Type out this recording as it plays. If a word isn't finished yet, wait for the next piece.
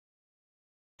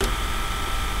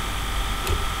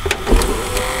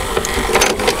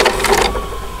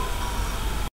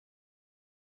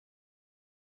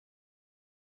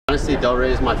Honestly,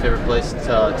 Delray is my favorite place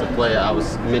to play. I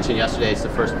was mentioned yesterday, it's the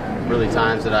first really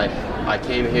times that I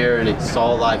came here and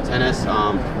saw live tennis.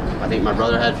 I think my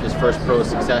brother had his first pro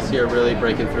success here, really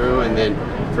breaking through, and then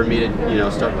for me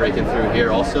to start breaking through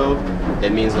here also,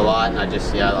 it means a lot. And I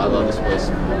love this place.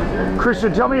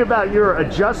 Cristian, tell me about your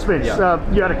adjustments.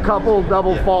 Yeah. You had a couple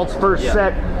double faults first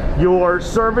set. Your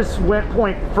service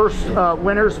point first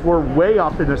winners were way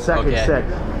up in the second set.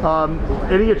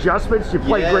 Any adjustments? You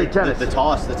played great tennis. The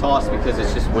toss because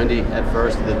it's just windy at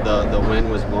first. The wind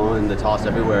was blowing the toss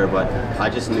everywhere, but I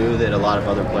just knew that a lot of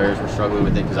other players were struggling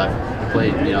with it because I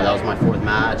played, that was my 4th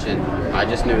match, and I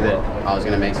just knew that I was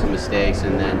going to make some mistakes,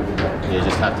 and then you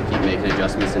just have to keep making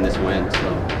adjustments in this wind. So.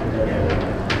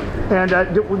 And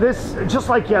this, just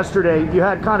like yesterday, you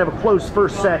had kind of a close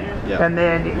first set, and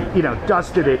then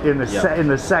dusted it in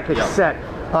the second set.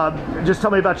 Just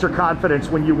tell me about your confidence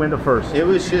when you win the first. It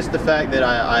was just the fact that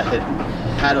I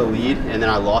had a lead and then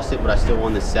I lost it, but I still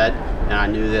won the set, and I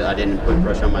knew that I didn't put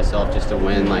pressure on myself just to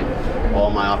win like all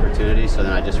my opportunities. So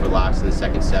then I just relaxed in the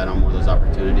second set on one of those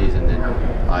opportunities, and then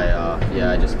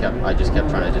I just kept trying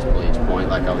to just play each point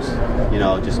like I was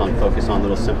just on focus on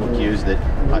little simple cues that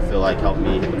I feel like helped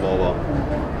me hit the ball well.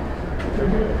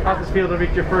 How's this feel to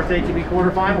reach your first ATP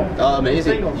quarterfinal?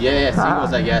 Amazing. Singles.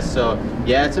 Singles, I guess. So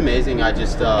yeah, it's amazing.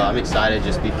 I'm excited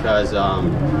just because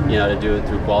to do it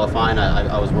through qualifying.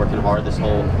 I was working hard this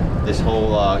whole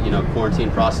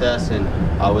quarantine process, and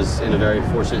I was in a very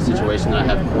fortunate situation that I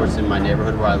have courts in my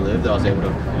neighborhood where I live that I was able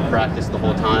to practice the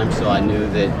whole time. So I knew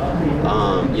that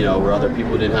where other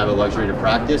people didn't have a luxury to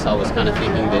practice, I was kind of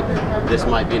thinking that this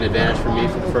might be an advantage for me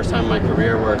for the first time in my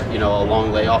career, where a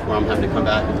long layoff where I'm having to come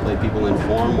back and play people in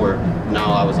form, where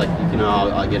now I was like,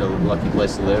 I'll get a lucky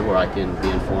place to live where I can be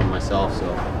informed myself. So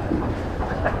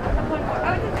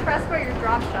I was impressed by your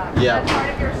drop shot. Was that part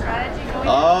of your strategy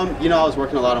going I was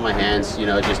working a lot on my hands,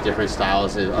 just different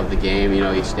styles of the game,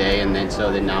 each day, and then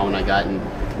now when I got in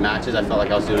matches, I felt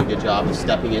like I was doing a good job of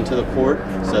stepping into the court,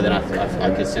 so then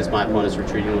I could sense my opponents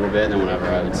retreating a little bit, and then whenever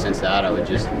I would sense that, I would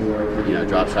just,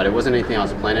 drop shot. It wasn't anything I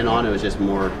was planning on, it was just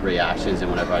more reactions,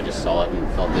 and whenever I just saw it and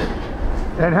felt it.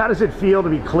 And how does it feel to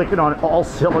be clicking on all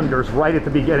cylinders right at the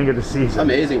beginning of the season?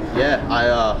 Amazing, yeah.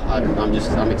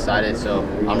 I'm excited. So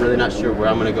I'm really not sure where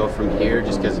I'm going to go from here,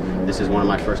 just because this is one of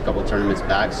my first couple tournaments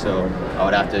back. So I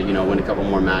would have to, win a couple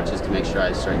more matches to make sure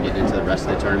I start getting into the rest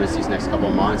of the tournaments these next couple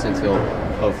of months until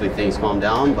hopefully things calm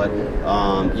down. But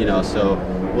so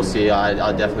we'll see.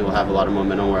 I definitely will have a lot of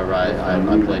momentum wherever I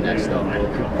play next, though.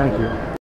 Thank you.